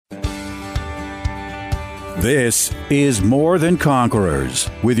This is More Than Conquerors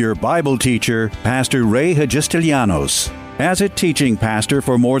with your Bible teacher, Pastor Ray Hagistilianos. As a teaching pastor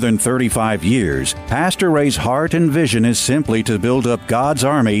for more than 35 years, Pastor Ray's heart and vision is simply to build up God's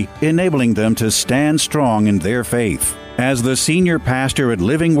army, enabling them to stand strong in their faith. As the senior pastor at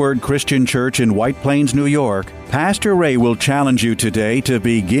Living Word Christian Church in White Plains, New York, Pastor Ray will challenge you today to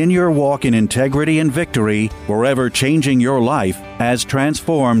begin your walk in integrity and victory, forever changing your life as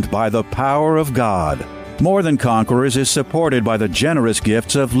transformed by the power of God. More Than Conquerors is supported by the generous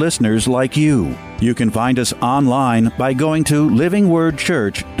gifts of listeners like you. You can find us online by going to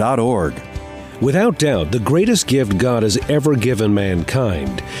livingwordchurch.org. Without doubt, the greatest gift God has ever given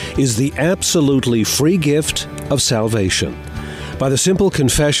mankind is the absolutely free gift of salvation. By the simple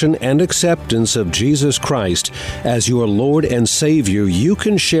confession and acceptance of Jesus Christ as your Lord and Savior, you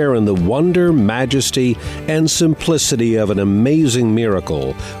can share in the wonder, majesty, and simplicity of an amazing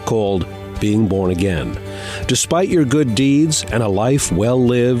miracle called being born again. Despite your good deeds and a life well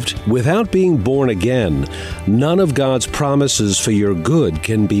lived, without being born again, none of God's promises for your good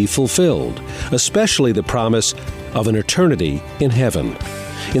can be fulfilled, especially the promise of an eternity in heaven.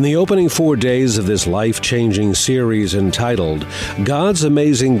 In the opening 4 days of this life-changing series entitled God's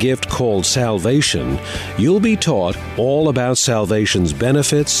Amazing Gift Called Salvation, you'll be taught all about salvation's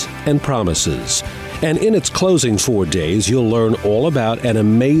benefits and promises. And in its closing 4 days, you'll learn all about an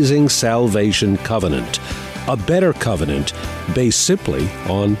amazing salvation covenant, a better covenant based simply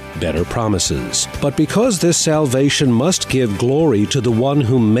on better promises. But because this salvation must give glory to the one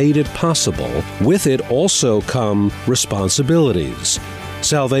who made it possible, with it also come responsibilities.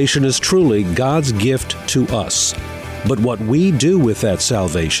 Salvation is truly God's gift to us. But what we do with that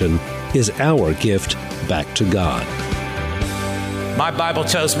salvation is our gift back to God. My Bible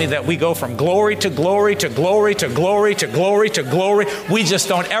tells me that we go from glory to glory to glory to glory to glory to glory. We just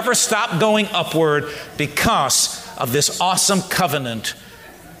don't ever stop going upward because of this awesome covenant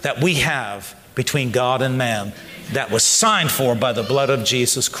that we have between God and man that was signed for by the blood of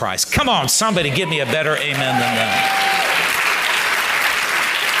Jesus Christ. Come on, somebody give me a better amen than that.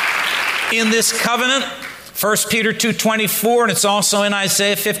 In this covenant, 1 Peter 2:24, and it's also in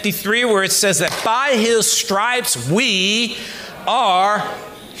Isaiah 53, where it says that by His stripes we are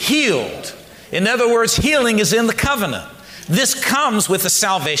healed. In other words, healing is in the covenant. This comes with the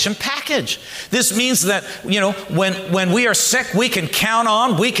salvation package. This means that, when we are sick, we can count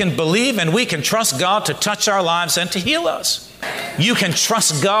on, we can believe, and we can trust God to touch our lives and to heal us. You can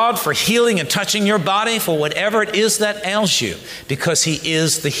trust God for healing and touching your body for whatever it is that ails you, because He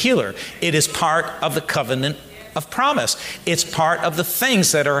is the healer. It is part of the covenant of promise. It's part of the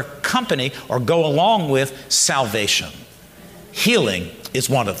things that are accompany or go along with salvation. Healing is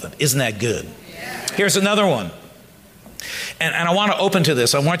one of them. Isn't that good? Here's another one. And I want to open to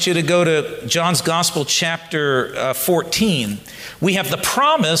this. I want you to go to John's Gospel, chapter 14. We have the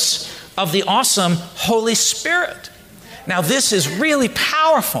promise of the awesome Holy Spirit. Now, this is really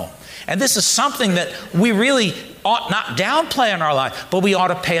powerful. And this is something that we really ought not downplay in our life, but we ought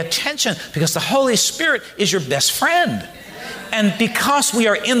to pay attention, because the Holy Spirit is your best friend. And because we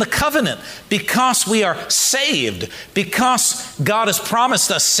are in the covenant, because we are saved, because God has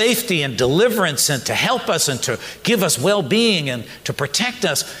promised us safety and deliverance and to help us and to give us well-being and to protect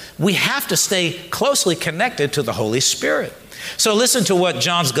us, we have to stay closely connected to the Holy Spirit. So listen to what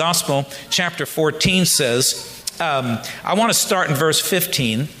John's Gospel, chapter 14 says. I want to start in verse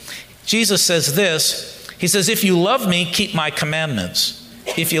 15. Jesus says this. He says, "If you love me, keep my commandments.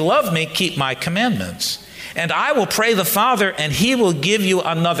 If you love me, keep my commandments. And I will pray the Father, and He will give you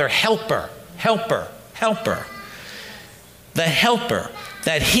another helper. The helper,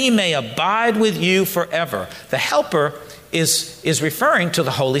 that He may abide with you forever." The helper is referring to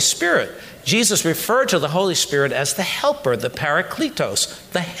the Holy Spirit. Jesus referred to the Holy Spirit as the helper, the Parakletos,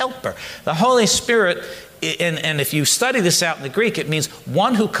 the helper. The Holy Spirit, and if you study this out in the Greek, it means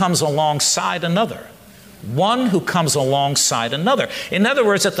one who comes alongside another. One who comes alongside another. In other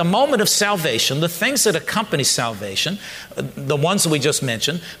words, at the moment of salvation, the things that accompany salvation, the ones that we just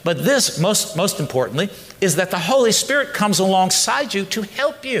mentioned, but this, most importantly, is that the Holy Spirit comes alongside you to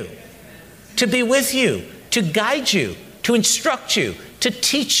help you, to be with you, to guide you, to instruct you, to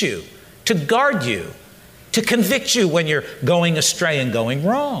teach you, to guard you, to convict you when you're going astray and going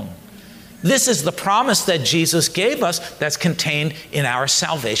wrong. This is the promise that Jesus gave us that's contained in our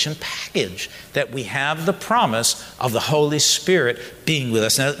salvation package, that we have the promise of the Holy Spirit being with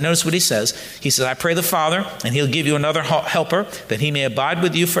us. Now, notice what He says. He says, "I pray the Father, and He'll give you another helper, that He may abide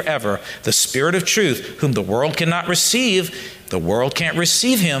with you forever, the Spirit of truth, whom the world cannot receive. The world can't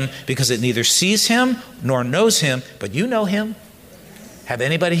receive Him because it neither sees Him nor knows Him, but you know Him." Have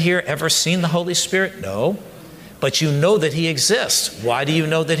anybody here ever seen the Holy Spirit? No. but you know that he exists. Why do you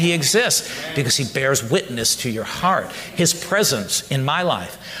know that he exists? Because he bears witness to your heart. His presence in my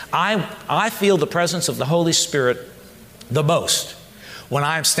life. I feel the presence of the Holy Spirit the most when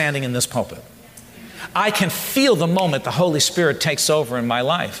I'm standing in this pulpit. I can feel the moment the Holy Spirit takes over in my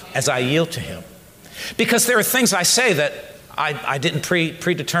life as I yield to him. Because there are things I say that I didn't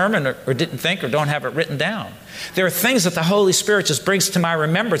predetermine or didn't think or don't have it written down. There are things that the Holy Spirit just brings to my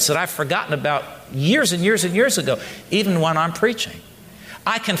remembrance that I've forgotten about years and years and years ago, even when I'm preaching.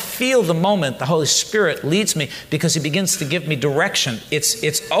 I can feel the moment the Holy Spirit leads me because he begins to give me direction.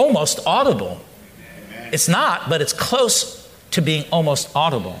 It's almost audible. It's not, but it's close to being almost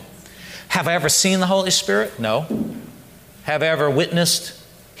audible. Have I ever seen the Holy Spirit? No. Have I ever witnessed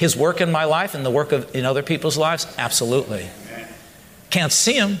his work in my life and the work in other people's lives? Absolutely. Can't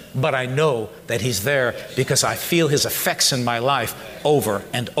see him, but I know that he's there because I feel his effects in my life over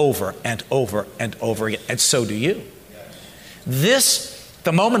and over and over and over again. And so do you.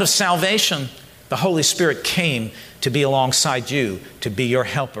 The moment of salvation, the Holy Spirit came to be alongside you, to be your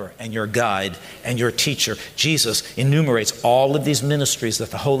helper and your guide and your teacher. Jesus enumerates all of these ministries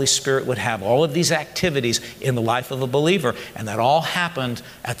that the Holy Spirit would have, all of these activities in the life of a believer, and that all happened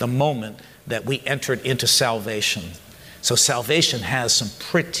at the moment that we entered into salvation. So salvation has some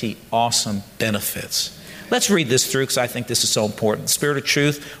pretty awesome benefits. Let's read this through because I think this is so important. Spirit of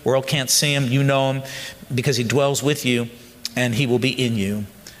truth, world can't see him, you know him because he dwells with you and he will be in you.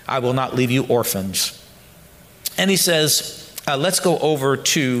 I will not leave you orphans. And he says, let's go over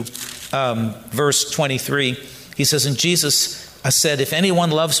to verse 23. He says, and Jesus said, if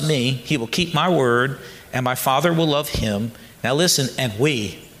anyone loves me, he will keep my word, and my Father will love him. Now listen, and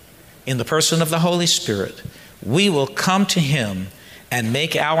we, in the person of the Holy Spirit, we will come to him and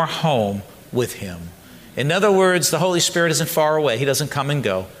make our home with him. In other words, the Holy Spirit isn't far away. He doesn't come and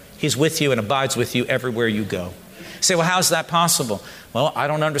go. He's with you and abides with you everywhere you go. You say, well, how's that possible? Well, I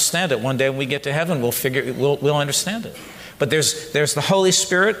don't understand it. One day when we get to heaven, we'll understand it. But there's the Holy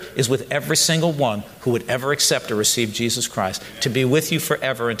Spirit is with every single one who would ever accept or receive Jesus Christ to be with you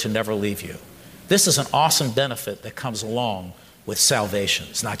forever and to never leave you. This is an awesome benefit that comes along with salvation.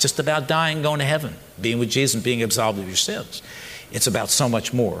 It's not just about dying, going to heaven, being with Jesus and being absolved of your sins. It's about so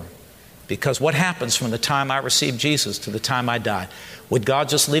much more. Because what happens from the time I received Jesus to the time I die? Would God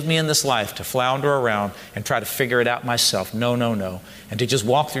just leave me in this life to flounder around and try to figure it out myself? No, no, no. And to just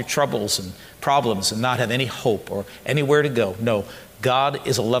walk through troubles and problems and not have any hope or anywhere to go? No. God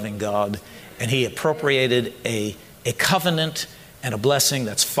is a loving God, and he appropriated a covenant and a blessing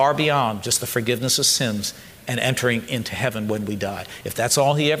that's far beyond just the forgiveness of sins and entering into heaven when we die. If that's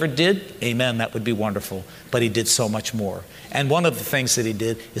all he ever did, amen, that would be wonderful. But he did so much more. And one of the things that he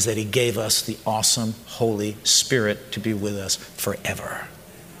did is that he gave us the awesome Holy Spirit to be with us forever.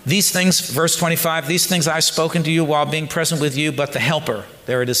 These things, verse 25, these things I've spoken to you while being present with you, but the Helper,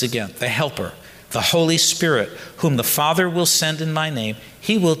 there it is again, the Helper, the Holy Spirit, whom the Father will send in my name,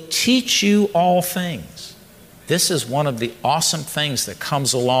 he will teach you all things. This is one of the awesome things that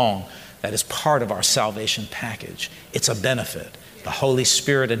comes along that is part of our salvation package. It's a benefit. The Holy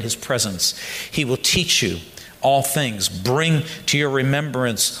Spirit and his presence. He will teach you all things. Bring to your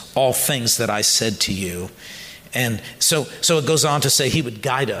remembrance all things that I said to you. And so it goes on to say he would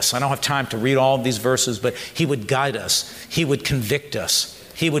guide us. I don't have time to read all of these verses, but he would guide us. He would convict us.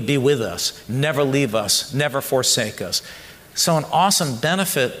 He would be with us, never leave us, never forsake us. So an awesome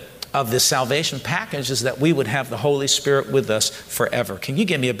benefit of this salvation package is that we would have the Holy Spirit with us forever. Can you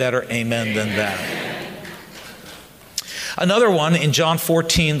give me a better amen than that? Another one in John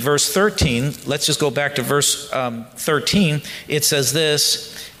 14, verse 13. Let's just go back to verse 13. It says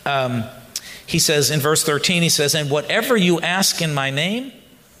this. He says in verse 13, he says, and whatever you ask in my name,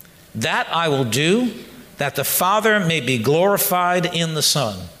 that I will do, that the Father may be glorified in the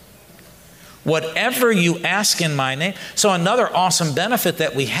Son. Whatever you ask in my name. So another awesome benefit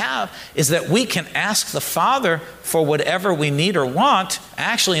that we have is that we can ask the Father for whatever we need or want.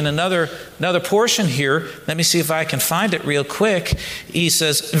 Actually, in another portion here, let me see if I can find it real quick. He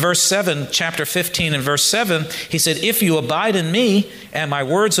says, verse 7, chapter 15 and verse 7, he said, if you abide in me and my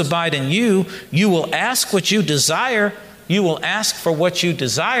words abide in you, you will ask what you desire. You will ask for what you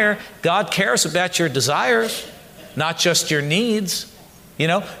desire. God cares about your desires, not just your needs. You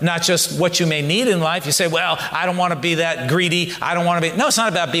know, not just what you may need in life. You say, well, I don't want to be that greedy. I don't want to be. No, it's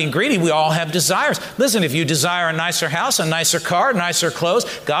not about being greedy. We all have desires. Listen, if you desire a nicer house, a nicer car, nicer clothes,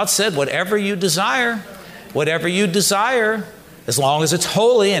 God said, whatever you desire, as long as it's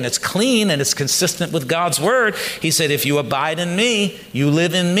holy and it's clean and it's consistent with God's word, he said, if you abide in me, you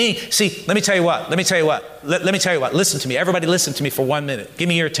live in me. See, let me tell you what. Listen to me. Everybody listen to me for 1 minute. Give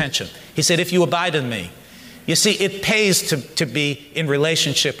me your attention. He said, if you abide in me, You see, it pays to be in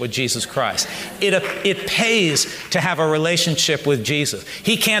relationship with Jesus Christ. It pays to have a relationship with Jesus.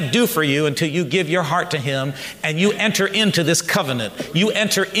 He can't do for you until you give your heart to Him and you enter into this covenant. You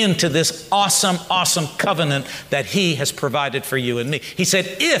enter into this awesome, awesome covenant that He has provided for you and me. He said,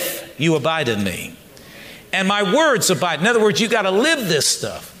 if you abide in me and my words abide. In other words, you got to live this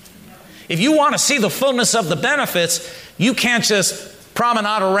stuff. If you want to see the fullness of the benefits, you can't just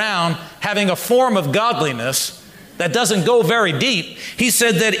promenade around having a form of godliness that doesn't go very deep. He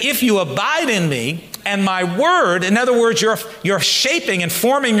said that if you abide in me and my word, in other words, you're shaping and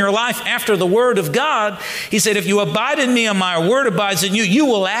forming your life after the word of God. He said, if you abide in me and my word abides in you, you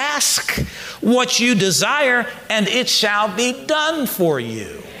will ask what you desire and it shall be done for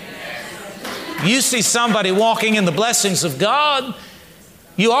you. You see somebody walking in the blessings of God.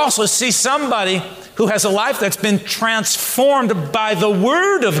 You also see somebody who has a life that's been transformed by the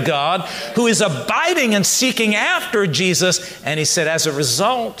Word of God, who is abiding and seeking after Jesus. And he said, as a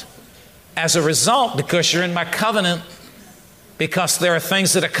result, because you're in my covenant, because there are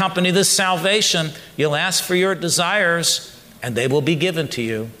things that accompany this salvation, you'll ask for your desires and they will be given to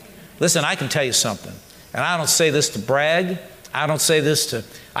you. Listen, I can tell you something. And I don't say this to brag. I do say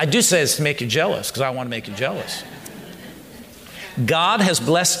this to make you jealous, because I want to make you jealous. God has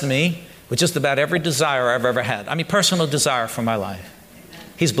blessed me with just about every desire I've ever had. I mean, personal desire for my life.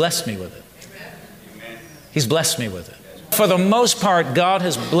 He's blessed me with it. He's blessed me with it. For the most part, God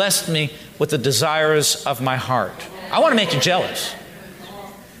has blessed me with the desires of my heart. I want to make you jealous.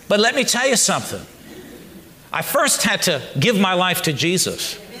 But let me tell you something. I first had to give my life to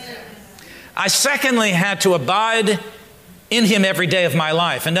Jesus. I secondly had to abide in Him every day of my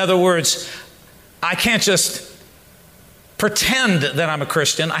life. In other words, I can't just pretend that I'm a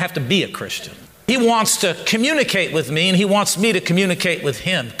Christian. I have to be a Christian. He wants to communicate with me and He wants me to communicate with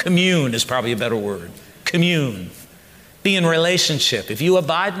Him. Commune is probably a better word. Commune. Be in relationship. If you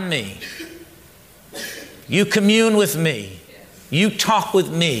abide in me, you commune with me, you talk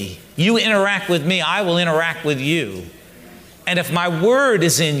with me, you interact with me, I will interact with you. And if my word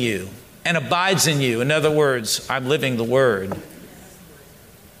is in you and abides in you, in other words, I'm living the word,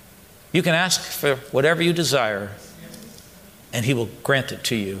 you can ask for whatever you desire and He will grant it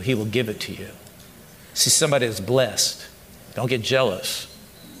to you. He will give it to you. See, somebody that's blessed. Don't get jealous.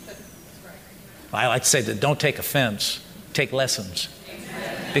 I like to say that don't take offense. Take lessons.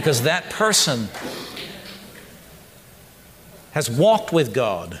 Because that person has walked with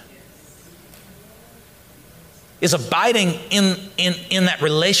God, is abiding in that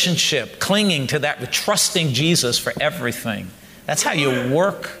relationship, clinging to that, trusting Jesus for everything. That's how you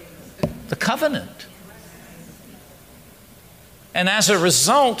work the covenant. And as a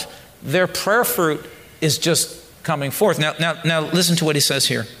result, their prayer fruit is just coming forth. Now listen to what he says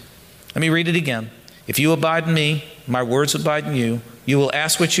here. Let me read it again. If you abide in me, my words abide in you, you will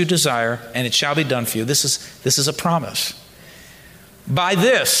ask what you desire, and it shall be done for you. This is a promise. By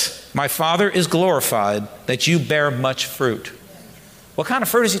this, my Father is glorified, that you bear much fruit. What kind of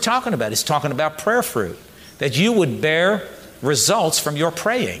fruit is he talking about? He's talking about prayer fruit. That you would bear results from your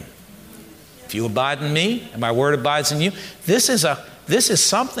praying. If you abide in me and my word abides in you, this is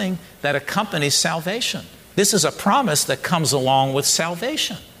something that accompanies salvation. This is a promise that comes along with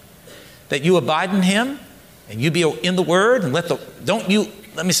salvation. That you abide in Him and you be in the Word and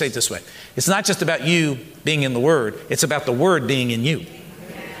let me say it this way. It's not just about you being in the Word, it's about the Word being in you.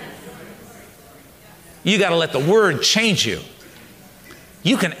 You got to let the Word change you.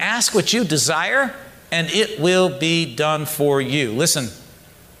 You can ask what you desire and it will be done for you. Listen,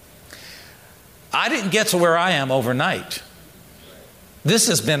 I didn't get to where I am overnight. This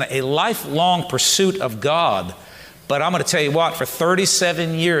has been a lifelong pursuit of God. But I'm going to tell you what, for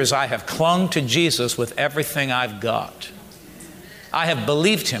 37 years I have clung to Jesus with everything I've got. I have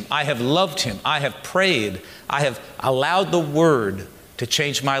believed Him. I have loved Him. I have prayed. I have allowed the Word to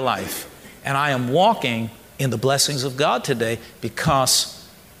change my life. And I am walking in the blessings of God today because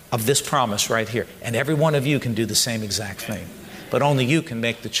of this promise right here. And every one of you can do the same exact thing. But only you can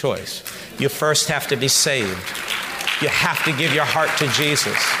make the choice. You first have to be saved. You have to give your heart to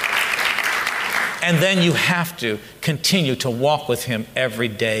Jesus. And then you have to continue to walk with Him every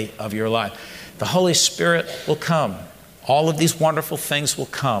day of your life. The Holy Spirit will come. All of these wonderful things will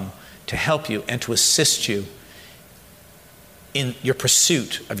come to help you and to assist you in your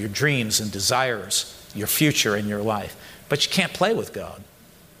pursuit of your dreams and desires, your future in your life. But you can't play with God.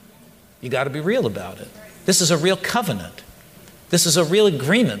 You got to be real about it. This is a real covenant. This is a real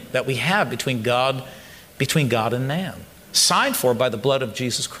agreement that we have between God and man, signed for by the blood of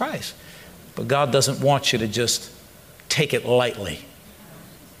Jesus Christ. But God doesn't want you to just take it lightly.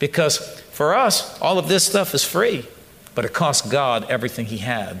 Because for us, all of this stuff is free, but it cost God everything He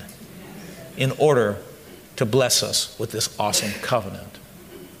had in order to bless us with this awesome covenant.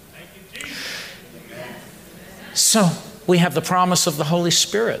 So we have the promise of the Holy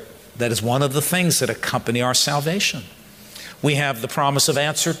Spirit. That is one of the things that accompany our salvation. We have the promise of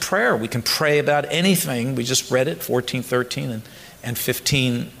answered prayer. We can pray about anything. We just read it, 14:13 and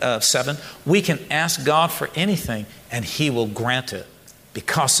 15:7. We can ask God for anything, and He will grant it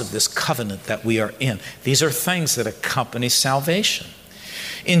because of this covenant that we are in. These are things that accompany salvation.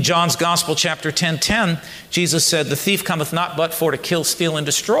 In John's Gospel, chapter 10:10, Jesus said, "The thief cometh not but for to kill, steal, and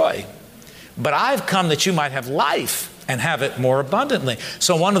destroy. But I've come that you might have life and have it more abundantly."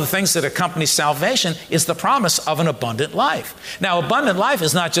 So one of the things that accompanies salvation is the promise of an abundant life. Now, abundant life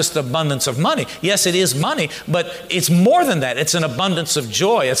is not just abundance of money. Yes, it is money, but it's more than that. It's an abundance of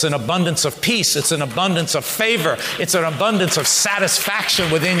joy. It's an abundance of peace. It's an abundance of favor. It's an abundance of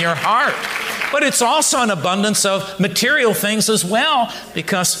satisfaction within your heart. But it's also an abundance of material things as well,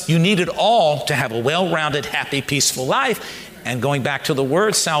 because you need it all to have a well-rounded, happy, peaceful life. And going back to the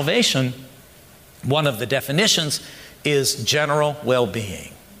word salvation, one of the definitions is general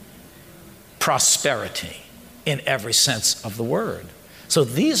well-being, prosperity in every sense of the word. So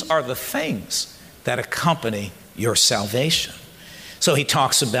these are the things that accompany your salvation. So he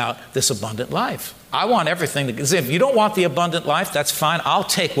talks about this abundant life. I want everything to, if you don't want the abundant life, that's fine. I'll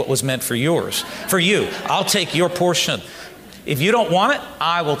take what was meant for yours, for you. I'll take your portion. If you don't want it,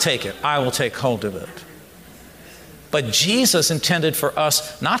 I will take it. I will take hold of it. But Jesus intended for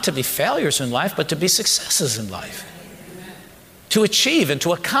us not to be failures in life, but to be successes in life. To achieve and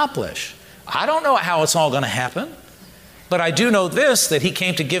to accomplish. I don't know how it's all going to happen, but I do know this, that He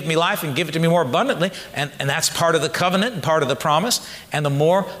came to give me life and give it to me more abundantly, and that's part of the covenant and part of the promise. And the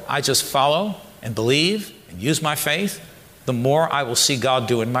more I just follow and believe and use my faith, the more I will see God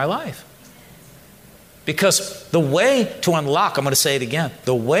do in my life. Because the way to unlock, I'm going to say it again,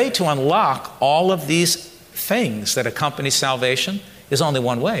 the way to unlock all of these things that accompany salvation is only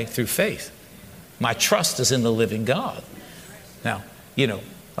one way, through faith. My trust is in the living God. Now,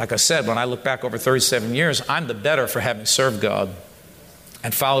 like I said, when I look back over 37 years, I'm the better for having served God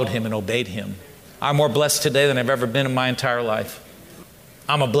and followed Him and obeyed Him. I'm more blessed today than I've ever been in my entire life.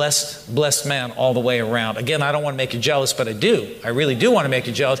 I'm a blessed man all the way around. Again, I don't want to make you jealous, but I do. I really do want to make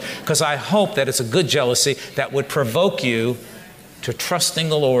you jealous, because I hope that it's a good jealousy that would provoke you to trusting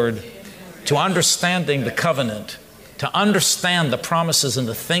the Lord, to understanding the covenant, to understand the promises and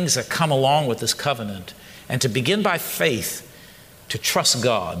the things that come along with this covenant, and to begin by faith to trust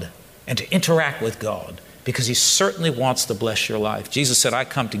God and to interact with God, because He certainly wants to bless your life. Jesus said, "I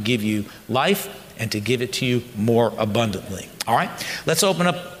come to give you life and to give it to you more abundantly." All right, let's open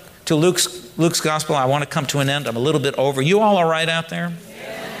up to Luke's Gospel. I want to come to an end. I'm a little bit over. You all right out there?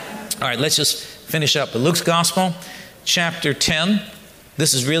 Yeah. All right, let's just finish up with Luke's Gospel, chapter 10.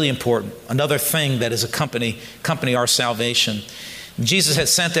 This is really important. Another thing that is accompany our salvation. Jesus had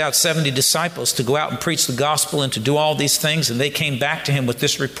sent out 70 disciples to go out and preach the gospel and to do all these things, and they came back to Him with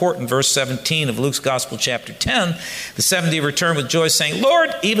this report in verse 17 of Luke's Gospel, chapter 10. The 70 returned with joy, saying,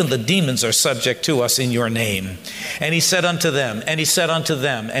 "Lord, even the demons are subject to us in your name." And He said unto them, and He said unto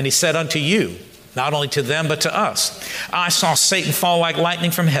them, and He said unto you, not only to them, but to us, "I saw Satan fall like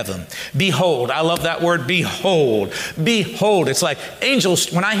lightning from heaven. Behold," I love that word, behold. Behold, it's like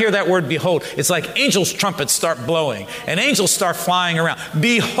angels, when I hear that word behold, it's like angels' trumpets start blowing and angels start flying around.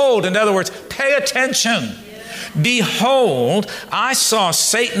 Behold, in other words, pay attention. "Behold, I saw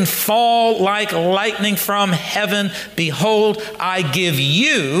Satan fall like lightning from heaven. Behold, I give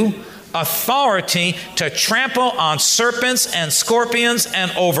you authority to trample on serpents and scorpions and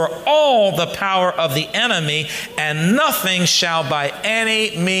over all the power of the enemy, and nothing shall by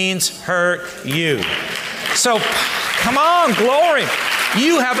any means hurt you." So, come on, glory.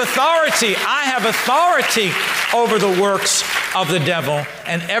 You have authority. I have authority over the works of the devil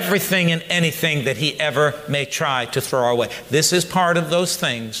and everything and anything that he ever may try to throw our way. This is part of those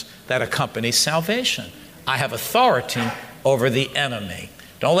things that accompany salvation. I have authority over the enemy.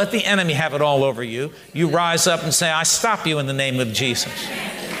 Don't let the enemy have it all over you. You rise up and say, "I stop you in the name of Jesus.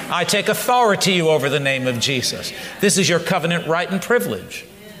 I take authority over the name of Jesus." This is your covenant right and privilege.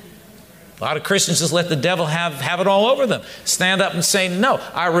 A lot of Christians just let the devil have it all over them. Stand up and say, "No,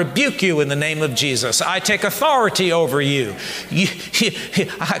 I rebuke you in the name of Jesus. I take authority over you.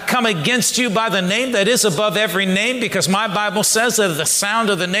 I come against you by the name that is above every name, because my Bible says that at the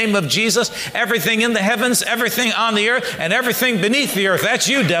sound of the name of Jesus, everything in the heavens, everything on the earth, and everything beneath the earth," that's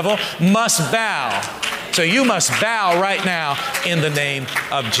you, devil, "must bow." So you must bow right now in the name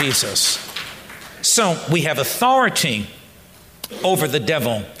of Jesus. So we have authority over the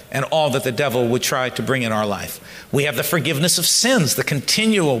devil and all that the devil would try to bring in our life. We have the forgiveness of sins, the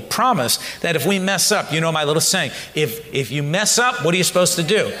continual promise that if we mess up, you know my little saying, if you mess up, what are you supposed to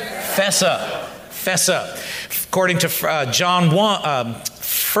do? Fess up. Fess up. According to 1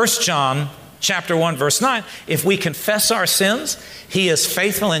 John chapter 1, verse 9, if we confess our sins, He is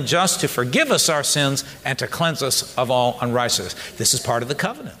faithful and just to forgive us our sins and to cleanse us of all unrighteousness. This is part of the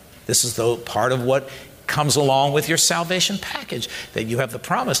covenant. This is part of what comes along with your salvation package, that you have the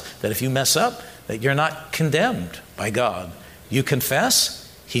promise that if you mess up, that you're not condemned by God. You confess,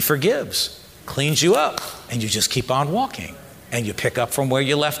 He forgives, cleans you up, and you just keep on walking. And you pick up from where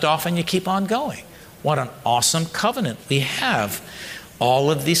you left off and you keep on going. What an awesome covenant we have.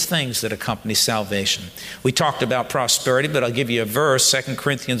 All of these things that accompany salvation. We talked about prosperity, but I'll give you a verse, 2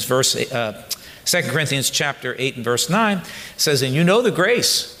 Corinthians chapter 8 and verse 9 says, and you know the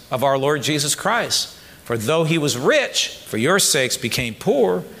grace of our Lord Jesus Christ, for though He was rich, for your sakes became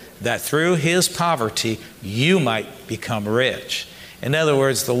poor, that through His poverty you might become rich. In other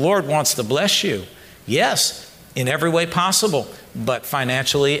words, the Lord wants to bless you. Yes, in every way possible, but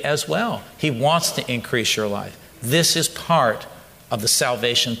financially as well. He wants to increase your life. This is part of the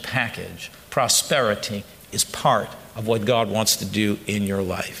salvation package. Prosperity is part of what God wants to do in your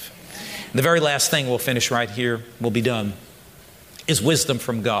life. And the very last thing, we'll finish right here, we'll be done, is wisdom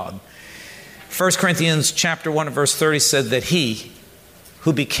from God. 1 Corinthians chapter 1 and verse 30 said that He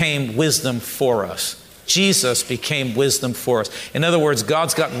who became wisdom for us, Jesus became wisdom for us. In other words,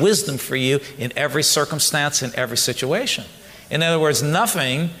 God's got wisdom for you in every circumstance, in every situation. In other words,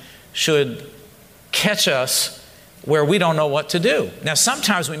 nothing should catch us where we don't know what to do. Now,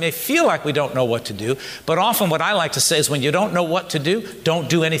 sometimes we may feel like we don't know what to do, but often what I like to say is when you don't know what to do, don't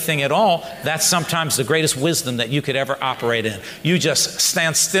do anything at all. That's sometimes the greatest wisdom that you could ever operate in. You just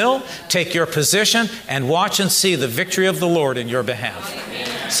stand still, take your position, and watch and see the victory of the Lord in your behalf.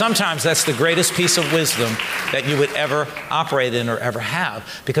 Sometimes that's the greatest piece of wisdom that you would ever operate in or ever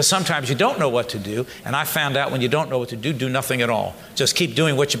have, because sometimes you don't know what to do, and I found out when you don't know what to do, do nothing at all. Just keep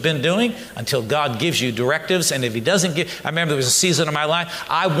doing what you've been doing until God gives you directives, and if He doesn't give, I remember there was a season of my life,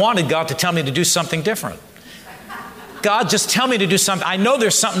 I wanted God to tell me to do something different. God, just tell me to do something. I know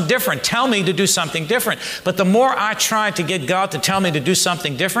there's something different. Tell me to do something different. But the more I tried to get God to tell me to do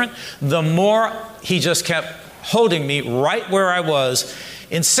something different, the more He just kept holding me right where I was,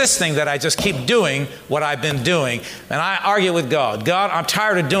 insisting that I just keep doing what I've been doing. And I argue with God. God, I'm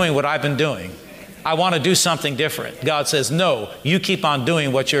tired of doing what I've been doing. I want to do something different. God says, no, you keep on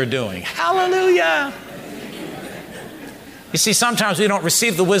doing what you're doing. Hallelujah. You see, sometimes we don't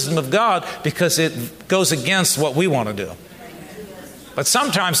receive the wisdom of God because it goes against what we want to do. But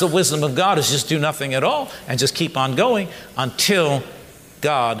sometimes the wisdom of God is just do nothing at all and just keep on going until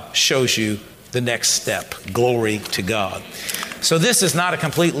God shows you the next step. Glory to God. So this is not a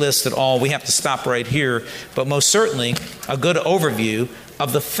complete list at all. We have to stop right here, but most certainly a good overview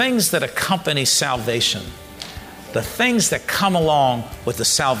of the things that accompany salvation, the things that come along with the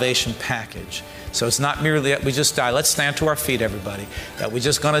salvation package. So it's not merely that we just die. Let's stand to our feet, everybody, that we're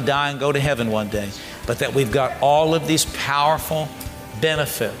just going to die and go to heaven one day, but that we've got all of these powerful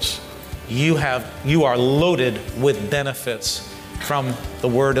benefits. You are loaded with benefits from the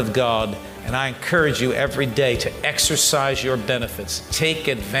Word of God. And I encourage you every day to exercise your benefits. Take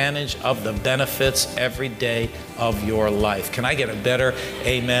advantage of the benefits every day of your life. Can I get a better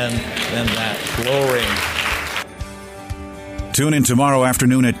amen than that? Glory. Tune in tomorrow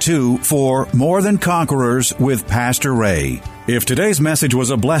afternoon at 2 for More Than Conquerors with Pastor Ray. If today's message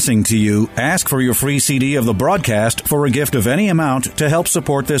was a blessing to you, ask for your free CD of the broadcast for a gift of any amount to help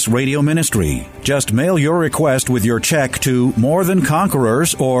support this radio ministry. Just mail your request with your check to More Than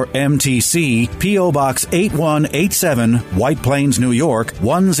Conquerors or MTC, P.O. Box 8187, White Plains, New York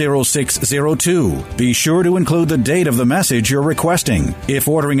 10602. Be sure to include the date of the message you're requesting. If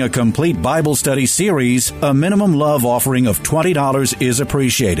ordering a complete Bible study series, a minimum love offering of $20 is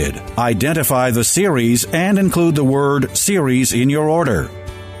appreciated. Identify the series and include the word series in your order.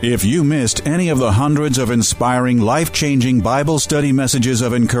 If you missed any of the hundreds of inspiring, life-changing Bible study messages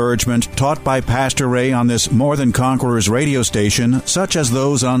of encouragement taught by Pastor Ray on this More Than Conquerors radio station, such as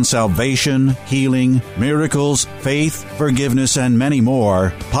those on salvation, healing, miracles, faith, forgiveness, and many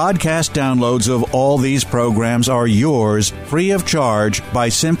more, podcast downloads of all these programs are yours free of charge by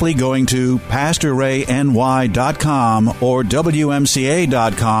simply going to PastorRayNY.com or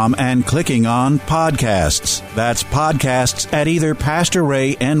WMCA.com and clicking on Podcasts. That's podcasts at either Pastor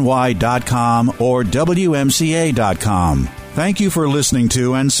Ray or WMCA.com. Thank you for listening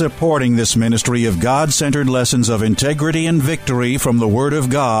to and supporting this ministry of God-centered lessons of integrity and victory from the Word of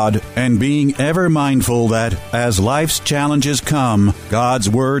God, and being ever mindful that, as life's challenges come, God's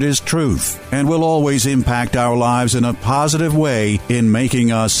Word is truth and will always impact our lives in a positive way in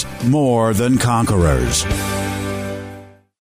making us more than conquerors.